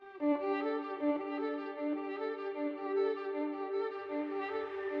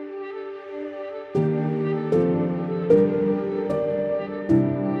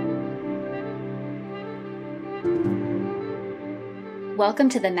Welcome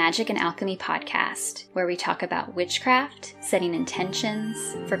to the Magic and Alchemy podcast, where we talk about witchcraft, setting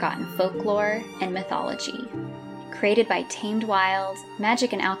intentions, forgotten folklore, and mythology. Created by Tamed Wild,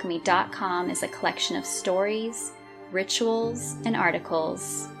 magicandalchemy.com is a collection of stories, rituals, and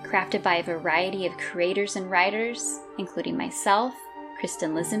articles crafted by a variety of creators and writers, including myself,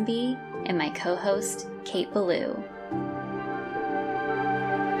 Kristen Lisenby, and my co-host, Kate Ballou.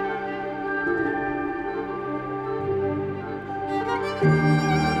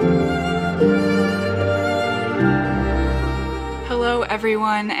 Hello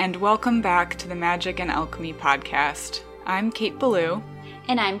everyone, and welcome back to the Magic and Alchemy podcast. I'm Kate Ballou.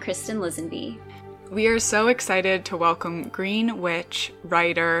 And I'm Kristen Lisenby. We are so excited to welcome green witch,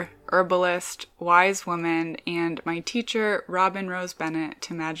 writer, herbalist, wise woman, and my teacher, Robin Rose Bennett,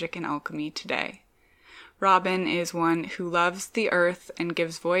 to Magic and Alchemy today. Robin is one who loves the earth and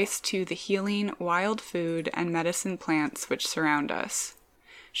gives voice to the healing wild food and medicine plants which surround us.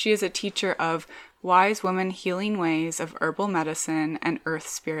 She is a teacher of wise woman healing ways of herbal medicine and earth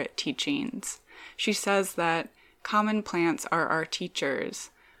spirit teachings. She says that common plants are our teachers.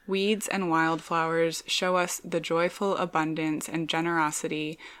 Weeds and wildflowers show us the joyful abundance and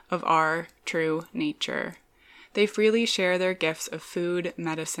generosity of our true nature. They freely share their gifts of food,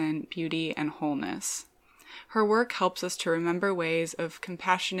 medicine, beauty, and wholeness. Her work helps us to remember ways of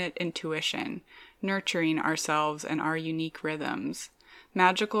compassionate intuition, nurturing ourselves and our unique rhythms.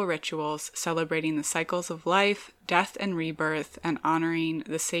 Magical rituals celebrating the cycles of life, death, and rebirth, and honoring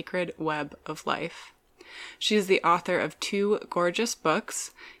the sacred web of life. She is the author of 2 gorgeous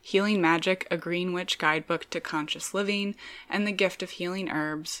books, Healing Magic, A Green Witch Guidebook to Conscious Living, and The Gift of Healing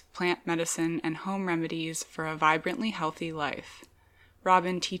Herbs, Plant Medicine, and Home Remedies for a Vibrantly Healthy Life.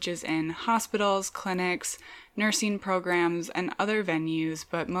 Robin teaches in hospitals, clinics, nursing programs, and other venues,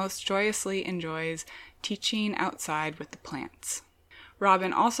 but most joyously enjoys teaching outside with the plants.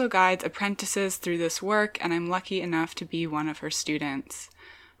 Robin also guides apprentices through this work, and I'm lucky enough to be one of her students.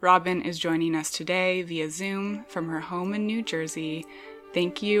 Robin is joining us today via Zoom from her home in New Jersey.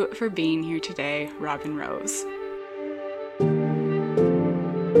 Thank you for being here today, Robin Rose.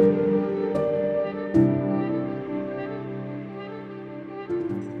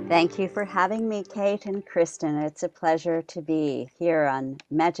 Thank you for having me, Kate and Kristen. It's a pleasure to be here on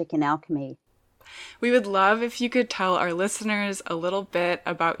Magic and Alchemy. We would love if you could tell our listeners a little bit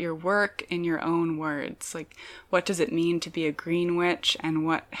about your work in your own words. Like, what does it mean to be a green witch, and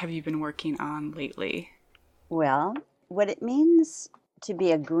what have you been working on lately? Well, what it means to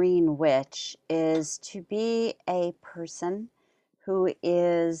be a green witch is to be a person who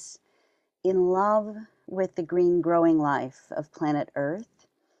is in love with the green growing life of planet Earth,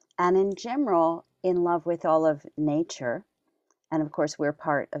 and in general, in love with all of nature. And of course, we're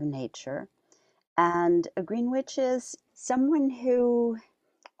part of nature. And a green witch is someone who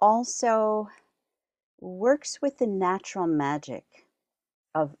also works with the natural magic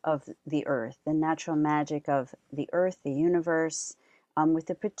of the earth, the natural magic of the earth, the universe, with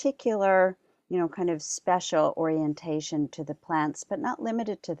a particular, kind of special orientation to the plants, but not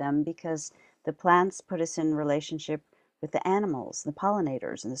limited to them, because the plants put us in relationship with the animals, the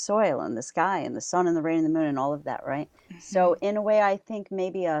pollinators, and the soil, and the sky, and the sun, and the rain, and the moon, and all of that, right? Mm-hmm. So in a way, I think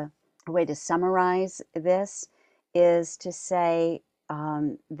maybe a way to summarize this is to say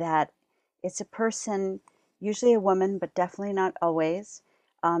that it's a person, usually a woman, but definitely not always,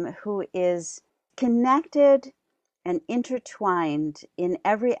 who is connected and intertwined in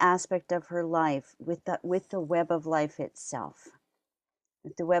every aspect of her life with the web of life itself.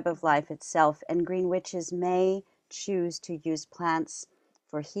 With the web of life itself. And green witches may choose to use plants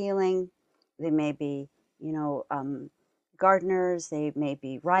for healing. They may be, gardeners, they may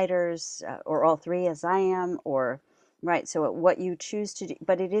be writers, or all three, as I am, or right. So what you choose to do,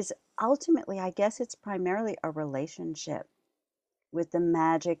 but it is ultimately, I guess it's primarily a relationship with the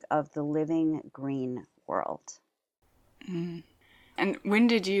magic of the living green world. Mm. And when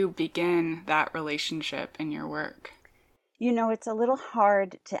did you begin that relationship in your work? It's a little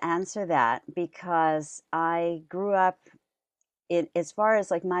hard to answer that, because I grew up, as far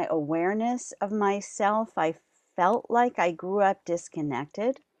as like my awareness of myself, I felt like I grew up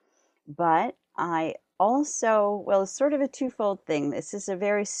disconnected, but I also, well, it's sort of a twofold thing. This is a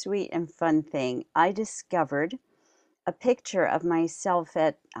very sweet and fun thing. I discovered a picture of myself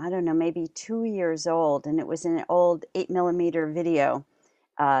at, I don't know, maybe 2 years old, and it was an old 8mm video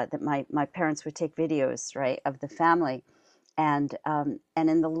that my parents would take videos, right, of the family. And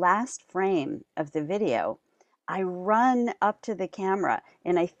in the last frame of the video, I run up to the camera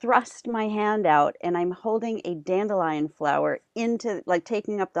and I thrust my hand out, and I'm holding a dandelion flower into, like,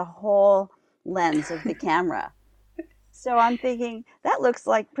 taking up the whole lens of the camera. So I'm thinking, that looks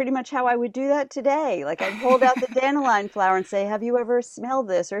like pretty much how I would do that today. Like I'd hold out the dandelion flower and say, have you ever smelled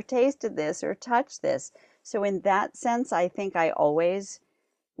this or tasted this or touched this? So in that sense, I think I always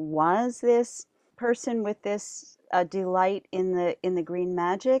was this person with this delight in the green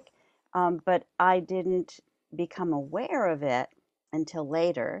magic, but I didn't become aware of it until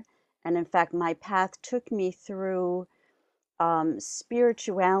later. And in fact, my path took me through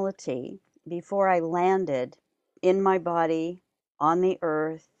spirituality before I landed in my body on the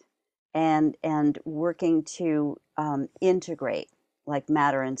earth and working to integrate like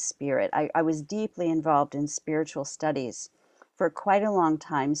matter and spirit. I was deeply involved in spiritual studies for quite a long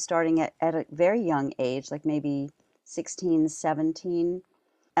time, starting at a very young age, like maybe 16, 17.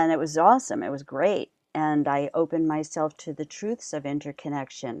 And it was awesome. It was great. And I opened myself to the truths of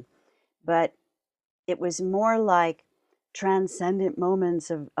interconnection. But it was more like transcendent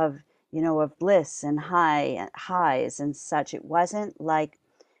moments of bliss and highs and such. It wasn't like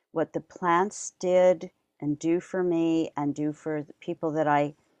what the plants did and do for me and do for the people that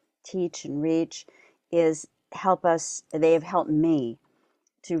I teach and reach is they have helped me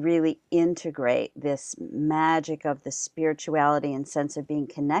to really integrate this magic of the spirituality and sense of being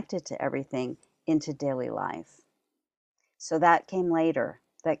connected to everything into daily life. So that came later.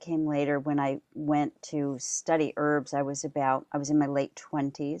 That came later when I went to study herbs. I was in my late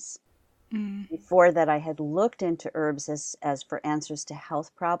 20s. Before that, I had looked into herbs as for answers to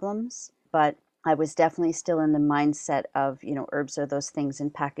health problems, but I was definitely still in the mindset of, herbs are those things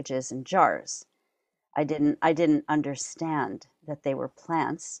in packages and jars. I didn't understand that they were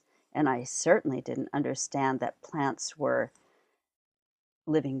plants, and I certainly didn't understand that plants were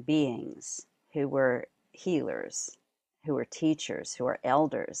living beings who were healers, who were teachers, who were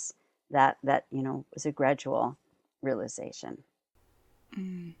elders. That was a gradual realization.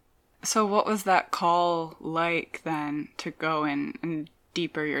 So what was that call like then to go in and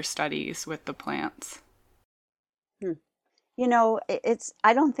deeper your studies with the plants?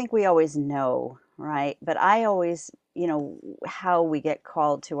 I don't think we always know, right? But I always, how we get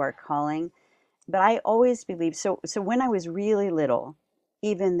called to our calling. But I always believe, so when I was really little,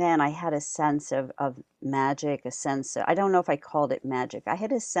 even then I had a sense of magic, a sense of, I don't know if I called it magic. I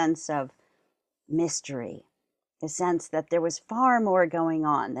had a sense of mystery, a sense that there was far more going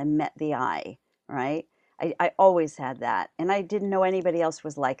on than met the eye, right? I always had that. And I didn't know anybody else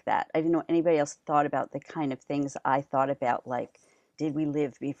was like that. I didn't know anybody else thought about the kind of things I thought about, like, did we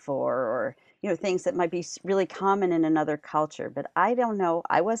live before? Or, things that might be really common in another culture. But I don't know.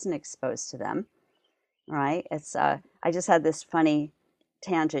 I wasn't exposed to them, right? I just had this funny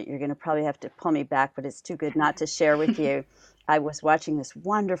tangent. You're going to probably have to pull me back, but it's too good not to share with you. I was watching this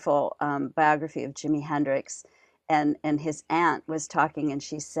wonderful biography of Jimi Hendrix, and his aunt was talking, and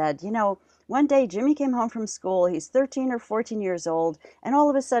she said, one day Jimmy came home from school. He's 13 or 14 years old, and all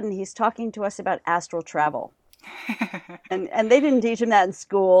of a sudden he's talking to us about astral travel. and they didn't teach him that in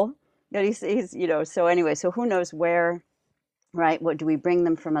school. He's so anyway, so who knows where, right? What do we bring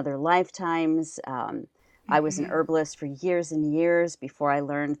them from other lifetimes? I was an herbalist for years and years before I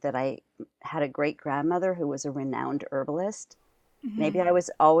learned that I had a great grandmother who was a renowned herbalist. Maybe I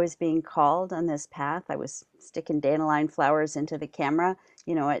was always being called on this path. I was sticking dandelion flowers into the camera,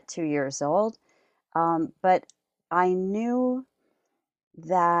 at 2 years old. But I knew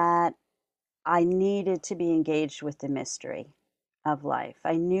that I needed to be engaged with the mystery of life.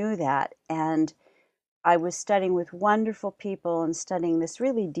 I knew that. And I was studying with wonderful people and studying this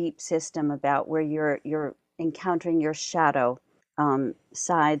really deep system about where you're encountering your shadow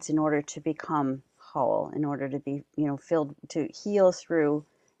sides in order to become whole, in order to be, filled, to heal through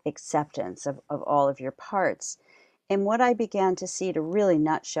acceptance of all of your parts. And what I began to see, to really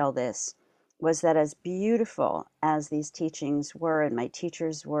nutshell this, was that as beautiful as these teachings were, and my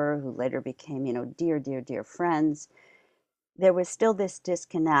teachers were, who later became, dear, dear, dear friends, there was still this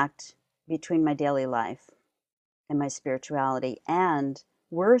disconnect between my daily life and my spirituality. And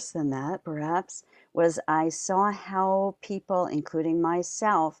worse than that, perhaps, was I saw how people, including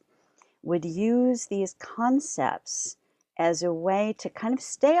myself, would use these concepts as a way to kind of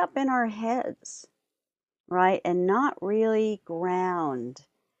stay up in our heads, right? And not really ground.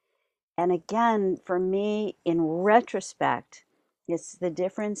 And again, for me, in retrospect, it's the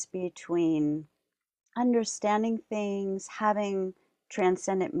difference between understanding things, having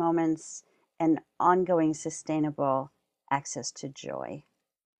transcendent moments, and ongoing sustainable access to joy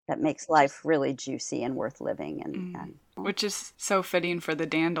that makes life really juicy and worth living. And which is so fitting for the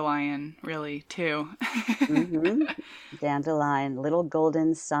dandelion, really, too. Dandelion, little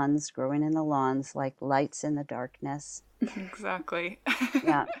golden suns growing in the lawns like lights in the darkness. Exactly.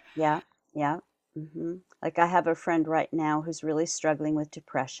 Yeah. Like I have a friend right now who's really struggling with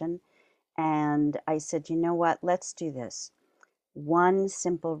depression. And I said, you know what? Let's do this. One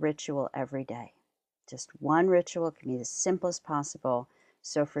simple ritual every day. Just one ritual. It can be as simple as possible.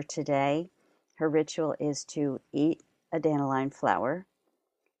 So for today, her ritual is to eat a dandelion flower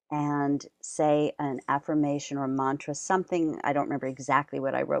and say an affirmation or mantra, something, I don't remember exactly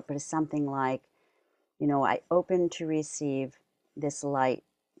what I wrote, but it's something like, I open to receive this light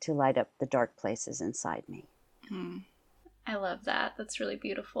to light up the dark places inside me. I love that. That's really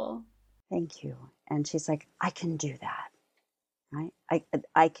beautiful. Thank you. And she's like, I can do that. Right?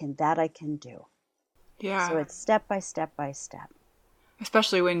 I can do. Yeah. So it's step by step by step.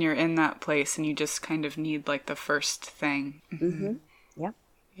 Especially when you're in that place and you just kind of need like the first thing. Yep.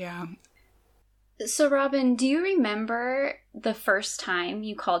 Yeah. So, Robin, do you remember the first time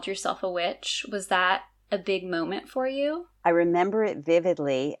you called yourself a witch? Was that a big moment for you? I remember it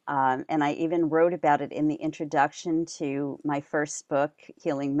vividly, and I even wrote about it in the introduction to my first book,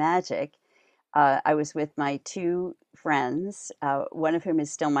 Healing Magic. I was with my two friends, one of whom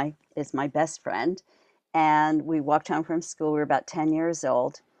is still my best friend, and we walked home from school. We were about 10 years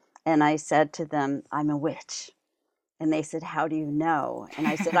old, and I said to them, "I'm a witch." And they said, "How do you know?" And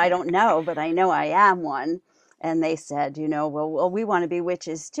I said, "I don't know, but I know I am one." And they said, well, we want to be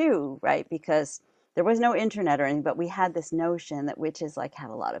witches too, right? Because there was no internet or anything, but we had this notion that witches like had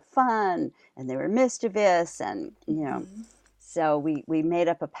a lot of fun and they were mischievous, and so we made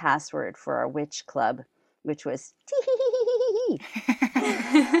up a password for our witch club, which was tee.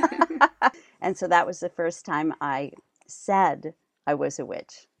 And so that was the first time I said I was a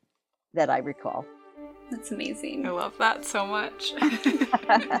witch that I recall. That's amazing. I love that so much.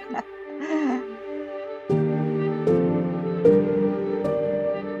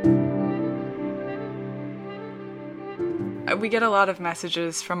 We get a lot of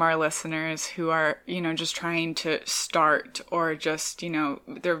messages from our listeners who are, just trying to start, or just,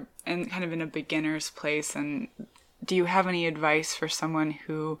 they're kind of in a beginner's place. And do you have any advice for someone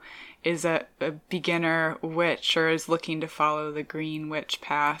who is a beginner witch, or is looking to follow the green witch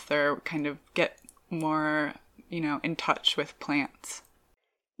path, or kind of get more, in touch with plants?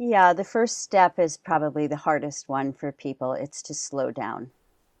 Yeah, the first step is probably the hardest one for people. It's to slow down.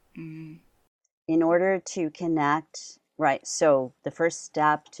 In order to connect, right? So the first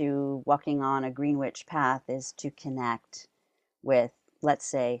step to walking on a green witch path is to connect with, let's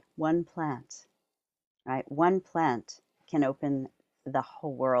say, one plant, right? One plant can open the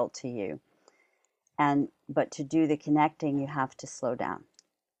whole world to you. But to do the connecting, you have to slow down.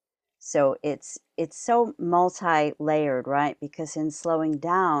 So it's so multi-layered, right? Because in slowing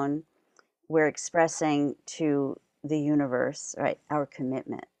down, we're expressing to the universe, right, our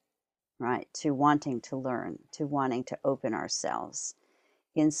commitment, right, to wanting to learn, to wanting to open ourselves.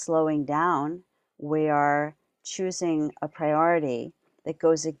 In slowing down, we are choosing a priority that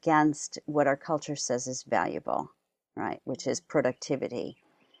goes against what our culture says is valuable, right, which is productivity.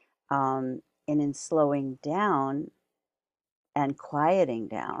 And in slowing down and quieting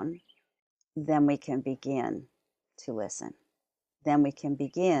down, then we can begin to listen. Then we can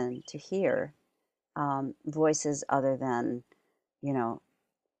begin to hear voices other than,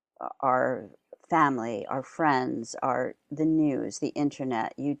 our family, our friends, the news, the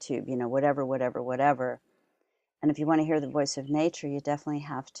internet, YouTube, whatever. And if you want to hear the voice of nature, you definitely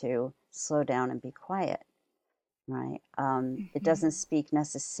have to slow down and be quiet, right? It doesn't speak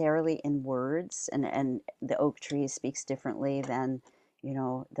necessarily in words, and the oak tree speaks differently than,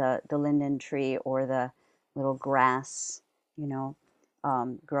 the linden tree or the little grass,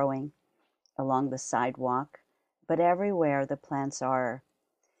 growing along the sidewalk. But everywhere the plants are,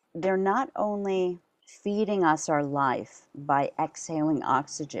 they're not only feeding us our life by exhaling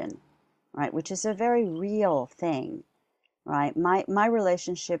oxygen, right, which is a very real thing, right? My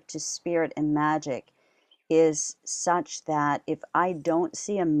relationship to spirit and magic is such that if I don't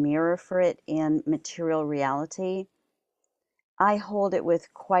see a mirror for it in material reality, I hold it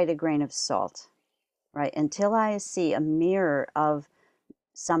with quite a grain of salt, right? Until I see a mirror of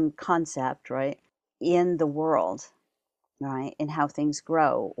some concept, right, in the world, right, in how things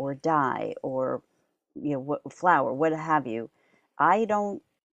grow or die or, what flower, what have you, I don't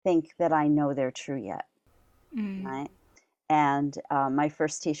think that I know they're true yet, right? And my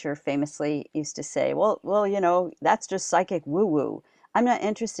first teacher famously used to say, well, that's just psychic woo-woo. I'm not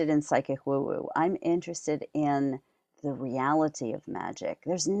interested in psychic woo-woo. I'm interested in the reality of magic.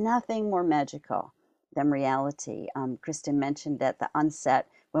 There's nothing more magical than reality. Kristen mentioned at the onset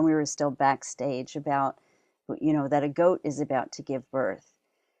when we were still backstage about, that a goat is about to give birth.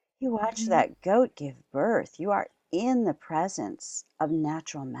 You watch that goat give birth. You are in the presence of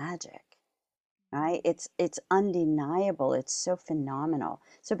natural magic. right? It's undeniable. It's so phenomenal.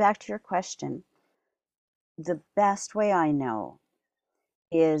 So back to your question, the best way I know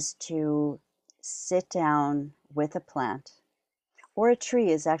is to sit down with a plant, or a tree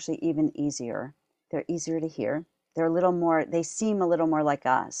is actually even easier. They're easier to hear. They're a little more, they seem a little more like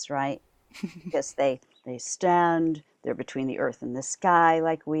us, right? Because they stand, they're between the earth and the sky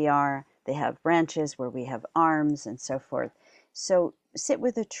like we are. They have branches where we have arms and so forth. So sit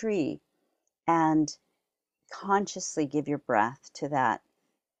with a tree and consciously give your breath to that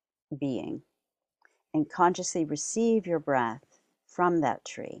being and consciously receive your breath from that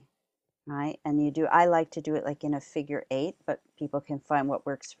tree, right? And I like to do it like in a figure eight, but people can find what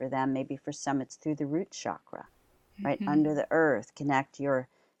works for them. Maybe for some it's through the root chakra, right? Under the earth, connect your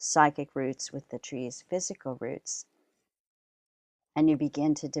psychic roots with the tree's physical roots, and you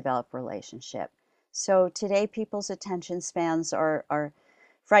begin to develop relationship. So today people's attention spans are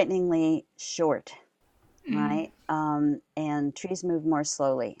frighteningly short, right? And trees move more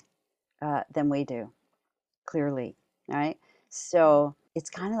slowly than we do, clearly, right? So it's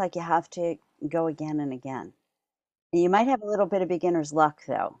kind of like you have to go again and again. And you might have a little bit of beginner's luck,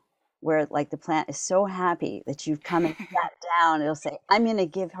 though, where like the plant is so happy that you've come and sat down. It'll say, I'm going to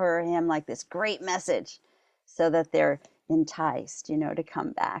give her or him like this great message so that they're enticed, to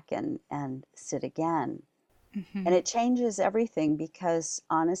come back and sit again. And it changes everything because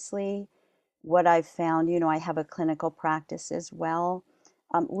honestly, what I've found, I have a clinical practice as well.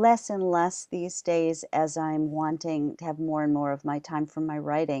 Less and less these days as I'm wanting to have more and more of my time for my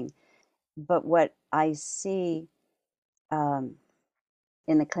writing. But what I see um,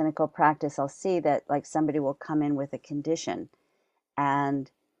 in the clinical practice, I'll see that like somebody will come in with a condition and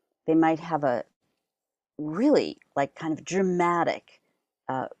they might have a really like kind of dramatic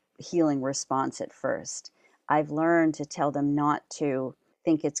uh, healing response at first. I've learned to tell them not to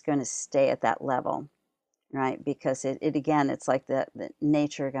think it's going to stay at that level, right? Because it again, it's like the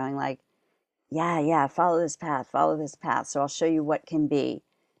nature going like, yeah, follow this path, follow this path. So I'll show you what can be.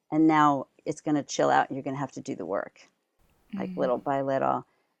 And now it's going to chill out and you're going to have to do the work, like little by little.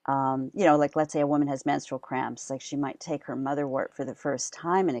 Like let's say a woman has menstrual cramps, like she might take her motherwort for the first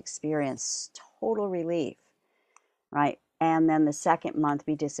time and experience total relief, right? And then the second month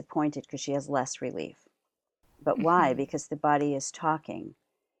be disappointed because she has less relief. But why? Because the body is talking.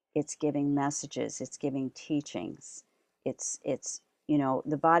 It's giving messages, it's giving teachings. It's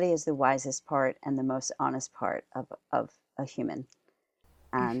the body is the wisest part and the most honest part of a human.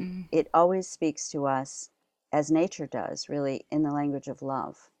 And it always speaks to us as nature does, really, in the language of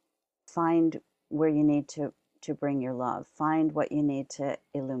love. Find where you need to bring your love. Find what you need to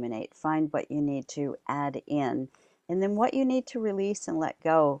illuminate. Find what you need to add in. And then what you need to release and let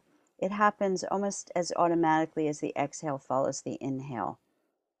go. It happens almost as automatically as the exhale follows the inhale.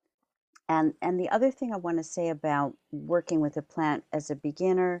 And the other thing I want to say about working with a plant as a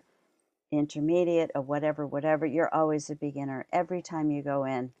beginner, intermediate, or whatever, you're always a beginner. Every time you go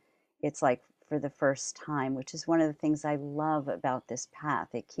in, it's like for the first time, which is one of the things I love about this path.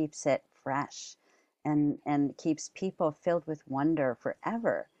 It keeps it fresh and keeps people filled with wonder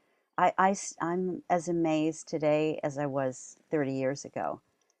forever. I'm as amazed today as I was 30 years ago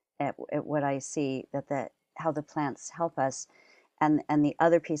at what I see how the plants help us. And the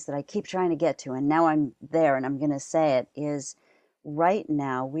other piece that I keep trying to get to, and now I'm there and I'm going to say it, is right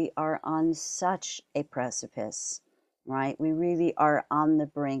now we are on such a precipice, right? We really are on the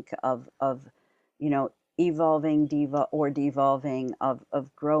brink of evolving, devolving,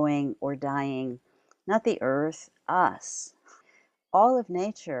 of growing or dying. Not the earth, us. All of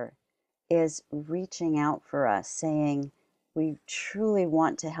nature is reaching out for us, saying, we truly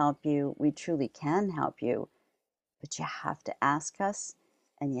want to help you. We truly can help you. But you have to ask us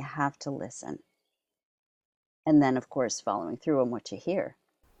and you have to listen. And then, of course, following through on what you hear.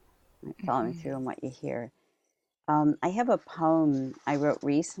 Right? Following through on what you hear. I have a poem I wrote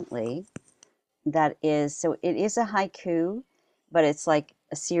recently that it is a haiku, but it's like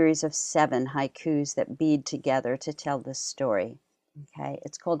a series of 7 haikus that bead together to tell this story. Okay,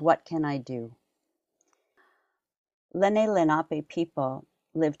 it's called What Can I Do? Lenni Lenape people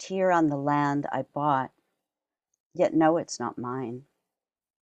lived here on the land I bought, yet know it's not mine.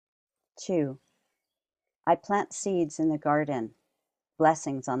 2. I plant seeds in the garden,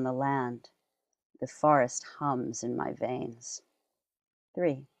 blessings on the land. The forest hums in my veins.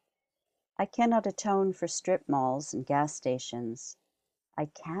 3. I cannot atone for strip malls and gas stations. I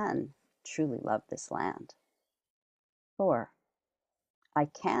can truly love this land. 4. I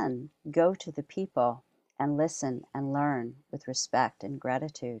can go to the people and listen and learn with respect and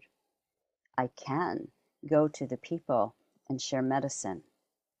gratitude. I can go to the people and share medicine.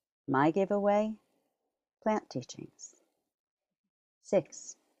 My giveaway, plant teachings.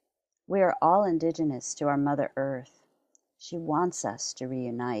 6, we are all indigenous to our Mother Earth. She wants us to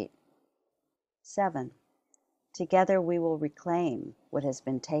reunite. 7, together we will reclaim what has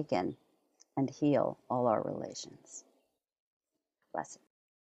been taken and heal all our relations. Blessed.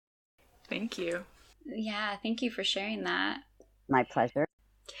 Thank you. Yeah, thank you for sharing that. My pleasure.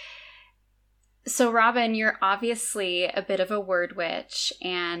 So, Robin, you're obviously a bit of a word witch,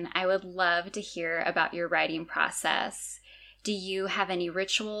 and I would love to hear about your writing process. Do you have any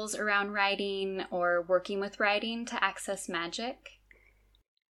rituals around writing or working with writing to access magic?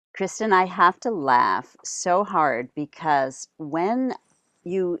 Kristen, I have to laugh so hard because when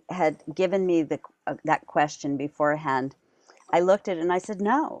you had given me that question beforehand, I looked at it and I said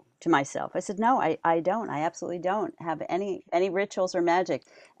no to myself. I said, no, I don't. I absolutely don't have any rituals or magic.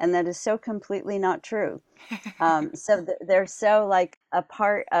 And that is so completely not true. They're so like a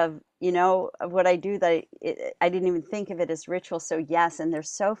part of, of what I do that I didn't even think of it as ritual. So yes, and they're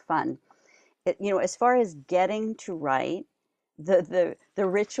so fun. As far as getting to write, the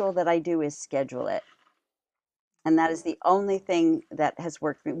ritual that I do is schedule it. And that is the only thing that has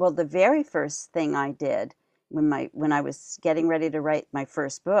worked for me. Well, the very first thing I did when I was getting ready to write my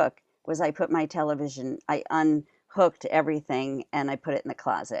first book was I put my television, I unhooked everything and I put it in the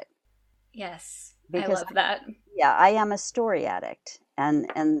closet. Yes, Because I love that. yeah, I am a story addict.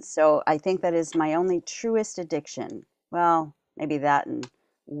 And so I think that is my only truest addiction. Well, maybe that and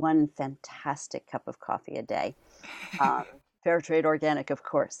one fantastic cup of coffee a day. Fair trade organic, of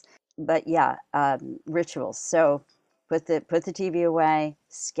course. But yeah, rituals. So put the TV away,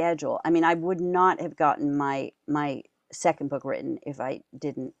 schedule. I mean, I would not have gotten my second book written if I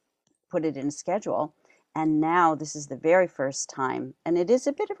didn't put it in a schedule. And now this is the very first time, and it is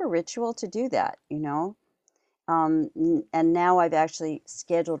a bit of a ritual to do that, and now I've actually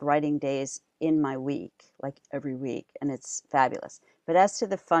scheduled writing days in my week, like every week, and it's fabulous. But as to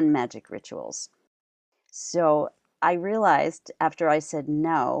the fun magic rituals, so I realized after I said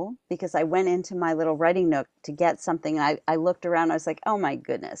no, because I went into my little writing nook to get something, and I looked around, I was like, oh my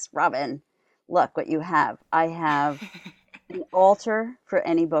goodness, Robin, look what you have. I have an altar for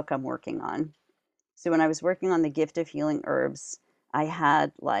any book I'm working on. So when I was working on The Gift of Healing Herbs, I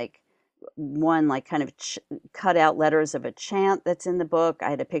had like one like kind of cut out letters of a chant that's in the book. I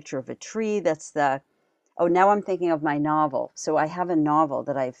had a picture of a tree that's now I'm thinking of my novel. So I have a novel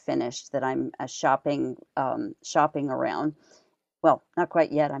that I've finished that I'm shopping around. Well, not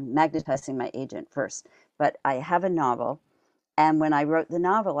quite yet. I'm magnetizing my agent first. But I have a novel. And when I wrote the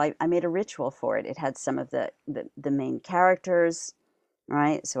novel, I made a ritual for it. It had some of the main characters,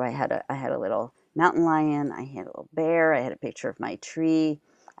 right? So I had a little mountain lion, I had a little bear, I had a picture of my tree,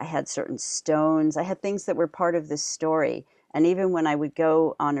 I had certain stones, I had things that were part of this story. And even when I would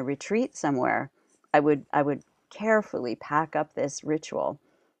go on a retreat somewhere, I would carefully pack up this ritual,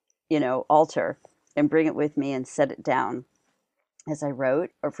 altar, and bring it with me and set it down as I wrote.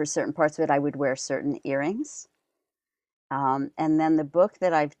 Or for certain parts of it, I would wear certain earrings. And then the book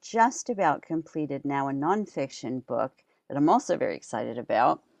that I've just about completed now, a nonfiction book that I'm also very excited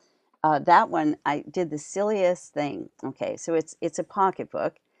about. That one, I did the silliest thing. Okay, so it's a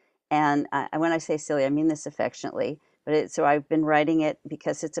pocketbook, and when I say silly, I mean this affectionately. But so I've been writing it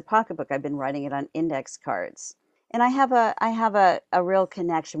because it's a pocketbook. I've been writing it on index cards, and I have a real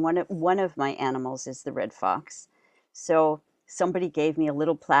connection. One of my animals is the red fox, so somebody gave me a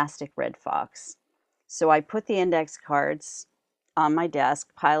little plastic red fox. So I put the index cards on my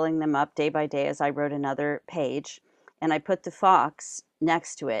desk, piling them up day by day as I wrote another page. And I put the fox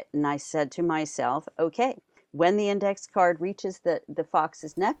next to it. And I said to myself, okay, when the index card reaches the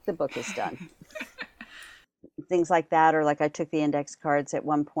fox's neck, the book is done. Things like that. Or like I took the index cards at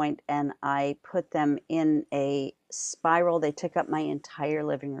one point and I put them in a spiral. They took up my entire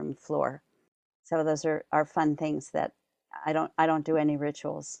living room floor. So those are fun things that I don't do any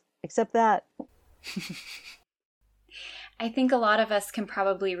rituals except that. I think a lot of us can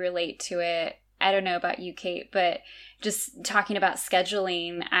probably relate to it. I don't know about you, Kate, but just talking about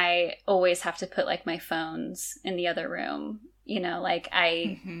scheduling, I always have to put like my phones in the other room. Like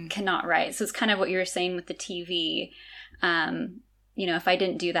I cannot write. So it's kind of what you were saying with the TV. If I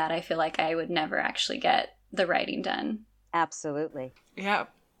didn't do that, I feel like I would never actually get the writing done. Absolutely. Yeah.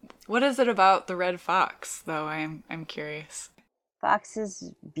 What is it about the red fox, though? I'm curious. Fox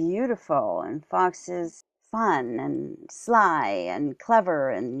is beautiful, and Fox is fun and sly and clever,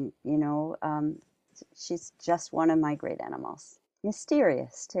 and she's just one of my great animals.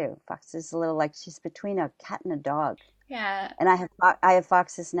 Mysterious too. Fox is a little like she's between a cat and a dog. Yeah. And I have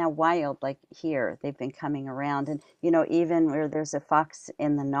foxes now wild, like here. They've been coming around. And, even where there's a fox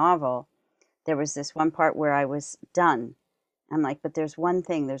in the novel, there was this one part where I was done. I'm like, but there's one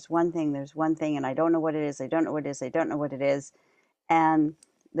thing, there's one thing, there's one thing, and I don't know what it is. I don't know what it is. I don't know what it is. And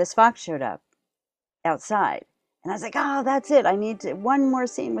this fox showed up outside. And I was like, oh, that's it. I need one more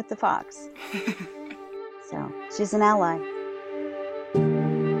scene with the fox. So she's an ally.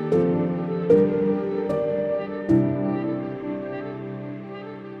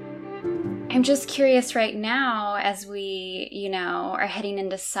 I'm just curious right now, as we, are heading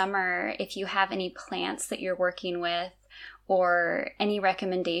into summer, if you have any plants that you're working with or any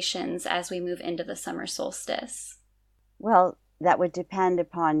recommendations as we move into the summer solstice. Well, that would depend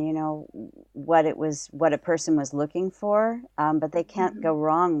upon, what a person was looking for. But they can't go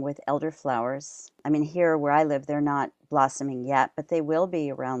wrong with elderflowers. I mean, here where I live, they're not blossoming yet, but they will be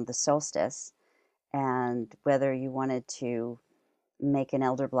around the solstice. And whether you wanted to make an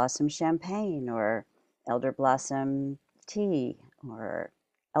elder blossom champagne or elder blossom tea or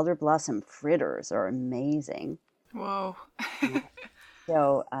elder blossom fritters are amazing. Whoa.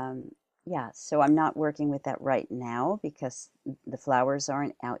 So, so I'm not working with that right now because the flowers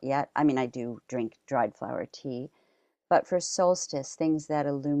aren't out yet. I mean, I do drink dried flower tea, but for solstice, things that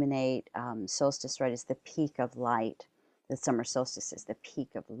illuminate, solstice, right, is the peak of light. The summer solstice is the peak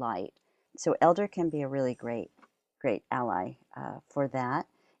of light. So elder can be a really great ally for that.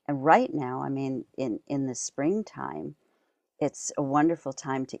 And right now, I mean, in the springtime, it's a wonderful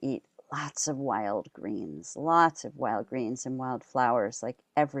time to eat lots of wild greens and wild flowers, like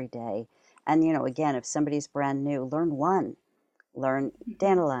every day. And, again, if somebody's brand new, learn one. Learn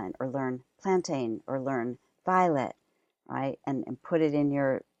dandelion or learn plantain or learn violet, right? And put it in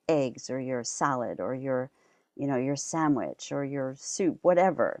your eggs or your salad or your sandwich or your soup,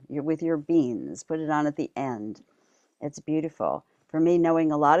 whatever. With your beans, put it on at the end. It's beautiful. For me,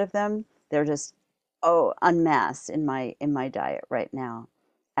 knowing a lot of them, they're just unmasked in my diet right now,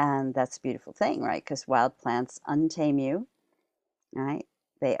 and that's a beautiful thing, right? Because wild plants untame you, right?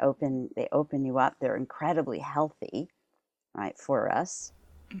 They open you up. They're incredibly healthy, right, for us.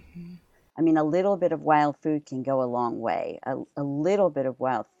 Mm-hmm. I mean, a little bit of wild food can go a long way. A little bit of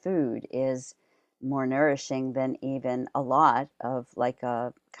wild food is more nourishing than even a lot of like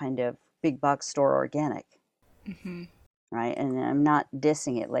a kind of big box store organic. Mm-hmm. Right? And I'm not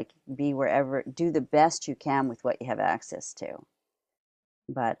dissing it, like do the best you can with what you have access to.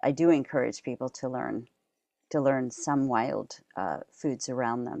 But I do encourage people to learn some wild foods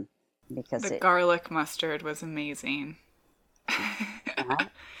around them because the garlic mustard was amazing.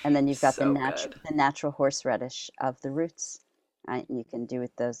 And then you've got So the natural horseradish of the roots, right? And you can do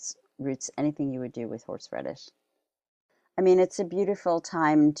with those roots anything you would do with horseradish. I mean, it's a beautiful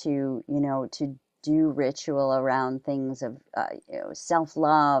time to do ritual around things of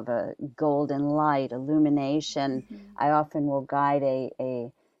self-love, golden light, illumination. I often will guide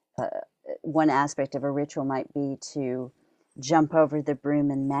a one aspect of a ritual might be to jump over the broom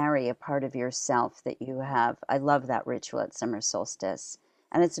and marry a part of yourself that you have. I love that ritual at summer solstice,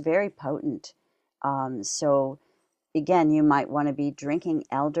 and it's very potent. So again, you might want to be drinking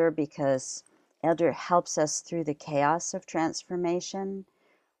elder because elder helps us through the chaos of transformation.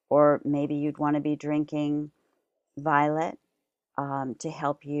 Or maybe you'd want to be drinking violet to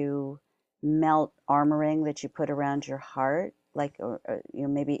help you melt armoring that you put around your heart, like or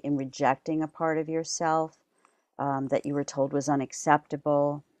maybe in rejecting a part of yourself that you were told was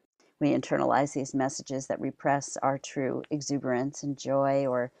unacceptable. We internalize these messages that repress our true exuberance and joy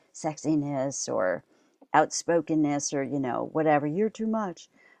or sexiness or outspokenness or, whatever. You're too much.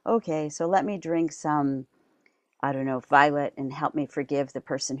 Okay, so let me drink some, I don't know, violet and help me forgive the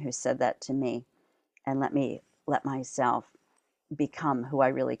person who said that to me. And let myself become who I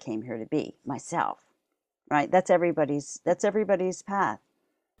really came here to be, myself. Right? That's everybody's path,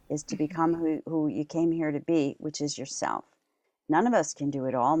 is to become who you came here to be, which is yourself. None of us can do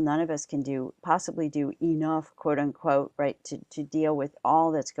it all. None of us can possibly do enough, quote unquote, right, to deal with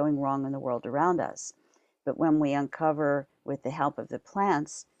all that's going wrong in the world around us. But when we uncover, with the help of the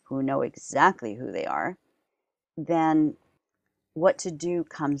plants, who know exactly who they are, then what to do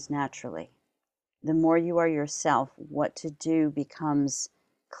comes naturally. The more you are yourself, what to do becomes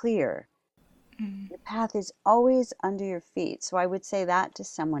clear. Your path is always under your feet. So I would say that to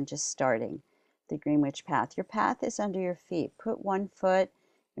someone just starting the Green Witch path. Your path is under your feet. Put one foot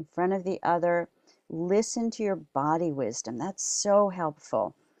in front of the other. Listen to your body wisdom. That's so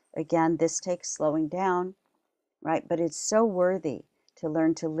helpful. Again, this takes slowing down, right? But it's so worthy to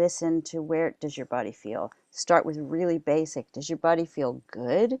learn to listen to where does your body feel. Start with really basic. Does your body feel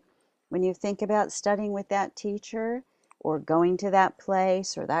good when you think about studying with that teacher? or going to that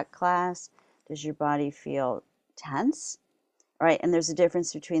place or that class? Does your body feel tense? Right? And there's a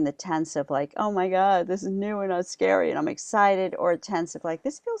difference between the tense of like, oh my God, this is new and it's scary and I'm excited, or a tense of like,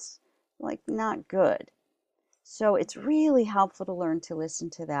 this feels like not good. So it's really helpful to learn to listen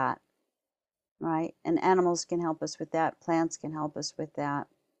to that, right? And animals can help us with that. Plants can help us with that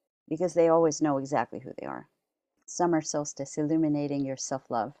because they always know exactly who they are. Summer solstice, illuminating your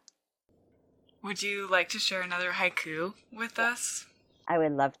self-love. Would you like to share another haiku with us? I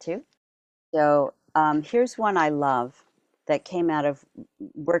would love to. So here's one I love that came out of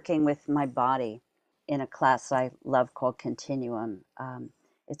working with my body in a class I love called Continuum.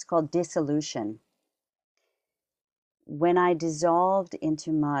 It's called Dissolution. When I dissolved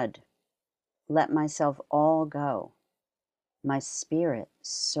into mud, let myself all go, my spirit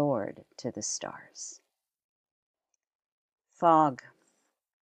soared to the stars. Fog.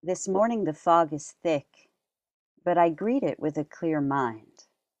 This morning the fog is thick, but I greet it with a clear mind,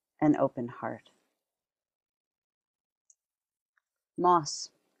 an open heart. Moss.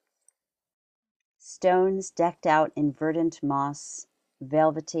 Stones decked out in verdant moss,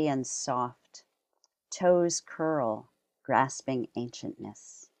 velvety and soft. Toes curl, grasping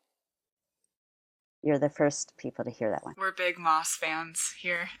ancientness. You're the first people to hear that one. We're big moss fans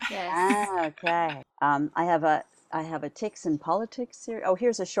here. Yes. Okay. I have a ticks and politics series. Oh,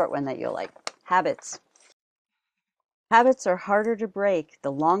 here's a short one that you'll like. Habits. Habits are harder to break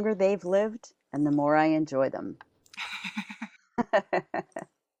the longer they've lived and the more I enjoy them.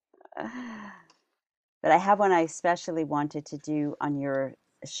 But I have one I especially wanted to do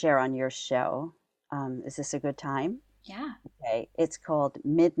share on your show. Is this a good time? Yeah. Okay. It's called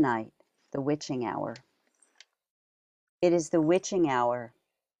Midnight, the Witching Hour. It is the witching hour.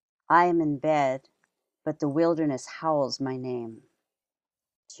 I am in bed, but the wilderness howls my name.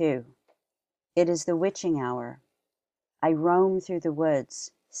 2. It is the witching hour. I roam through the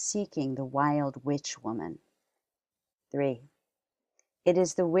woods, seeking the wild witch woman. 3. It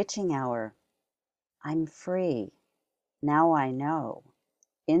is the witching hour. I'm free. Now I know.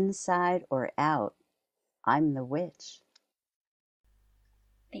 Inside or out, I'm the witch.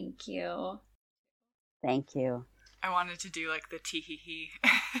 Thank you. Thank you. I wanted to do like the tee-hee-hee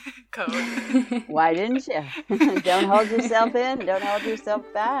code. Why didn't you? Don't hold yourself in. Don't hold yourself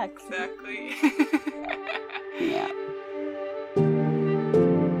back. Exactly. Yeah.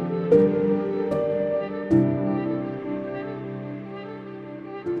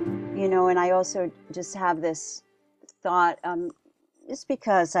 You know, and I also just have this thought, just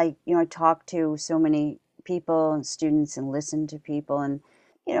because I talk to so many people and students and listen to people and,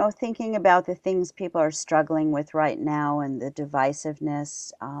 thinking about the things people are struggling with right now and the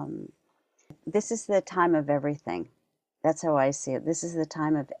divisiveness. This is the time of everything. That's how I see it. This is the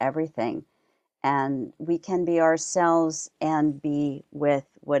time of everything. And we can be ourselves and be with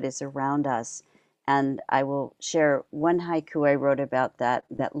what is around us. And I will share one haiku I wrote about that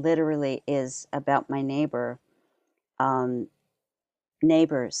literally is about my neighbor.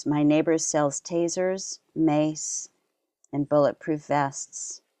 Neighbors. My neighbor sells tasers, mace, and bulletproof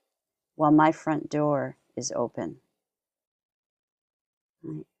vests, while my front door is open.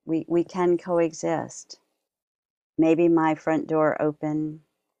 Right? We can coexist. Maybe my front door open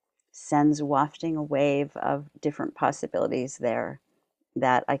sends wafting a wave of different possibilities there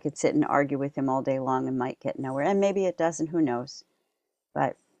that I could sit and argue with him all day long and might get nowhere. And maybe it doesn't, who knows?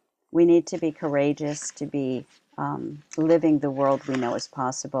 But we need to be courageous to be living the world we know is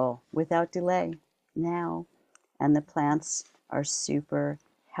possible without delay now. And the plants are super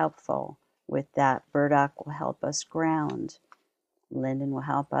helpful with that. Burdock will help us ground. Linden will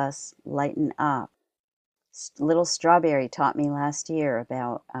help us lighten up. Little Strawberry taught me last year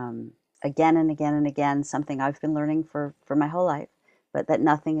about, again and again and again, something I've been learning for my whole life, but that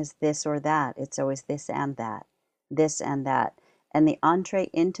nothing is this or that. It's always this and that, this and that. And the entree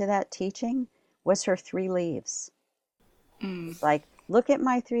into that teaching was her 3 leaves. It's like, look at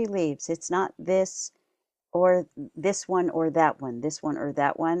my 3 leaves. It's not this or this one or that one, this one or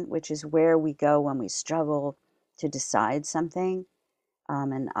that one, which is where we go when we struggle to decide something.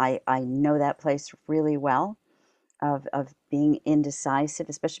 And I know that place really well of being indecisive,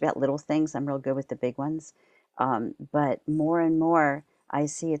 especially about little things. I'm real good with the big ones. But more and more, I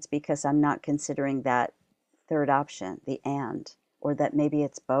see it's because I'm not considering that third option, the and, or that maybe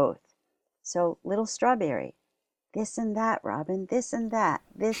it's both. So Little Strawberry, this and that, Robin, this and that,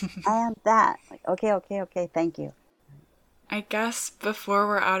 this and that. Like, okay, thank you. I guess before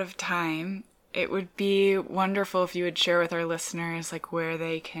we're out of time, it would be wonderful if you would share with our listeners like where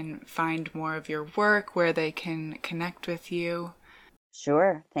they can find more of your work, where they can connect with you.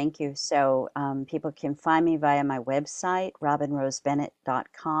 Sure, thank you. So people can find me via my website,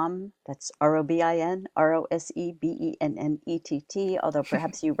 robinrosebennett.com. That's ROBINROSEBENNETT, although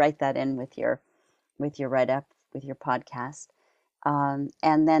perhaps you write that in with your write-up, with your podcast. And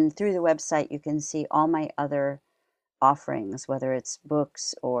then through the website, you can see all my other offerings, whether it's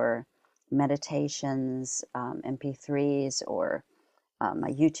books or meditations, MP3s, or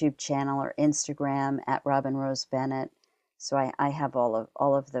my YouTube channel or Instagram at Robin Rose Bennett. So I have all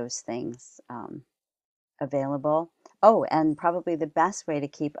of those things available. Oh, and probably the best way to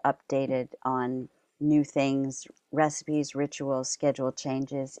keep updated on new things, recipes, rituals, schedule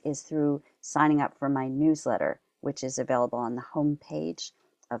changes is through signing up for my newsletter, which is available on the homepage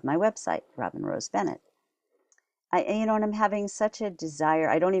of my website, Robin Rose Bennett. And I'm having such a desire.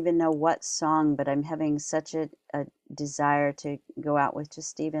 I don't even know what song, but I'm having such a desire to go out with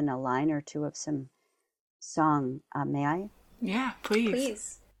just even a line or two of some song. May I? Yeah, please.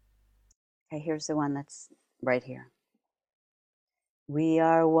 Please. Okay, here's the one that's right here. We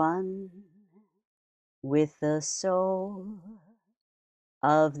are one with the soul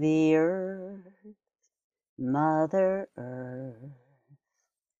of the earth, Mother Earth.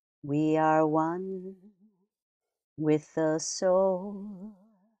 We are one with the soul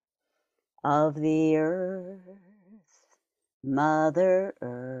of the earth, Mother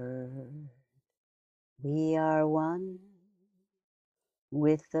Earth. We are one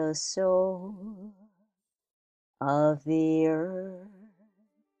with the soul of the earth,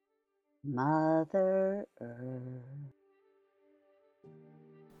 Mother Earth.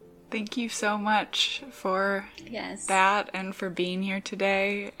 Thank you so much for that and for being here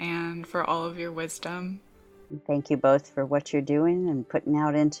today and for all of your wisdom. Thank you both for what you're doing and putting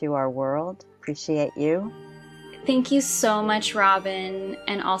out into our world. Appreciate you. Thank you so much, Robin,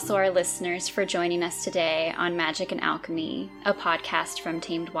 and also our listeners for joining us today on Magic and Alchemy, a podcast from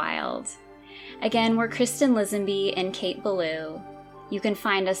Tamed Wild. Again, we're Kristen Lisenby and Kate Ballou. You can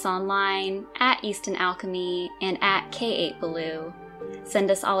find us online at Easton Alchemy and at K8Ballou.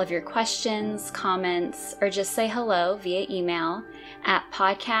 Send us all of your questions, comments, or just say hello via email at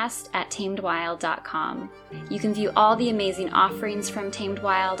podcast@tamedwild.com. You can view all the amazing offerings from Tamed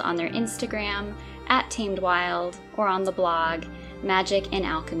Wild on their Instagram at Tamed Wild or on the blog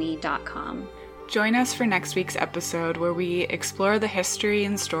magicandalchemy.com. Join us for next week's episode where we explore the history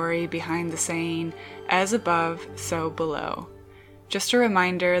and story behind the saying, as above, so below. Just a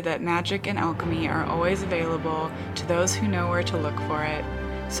reminder that magic and alchemy are always available to those who know where to look for it.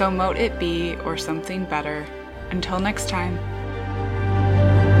 So mote it be or something better. Until next time.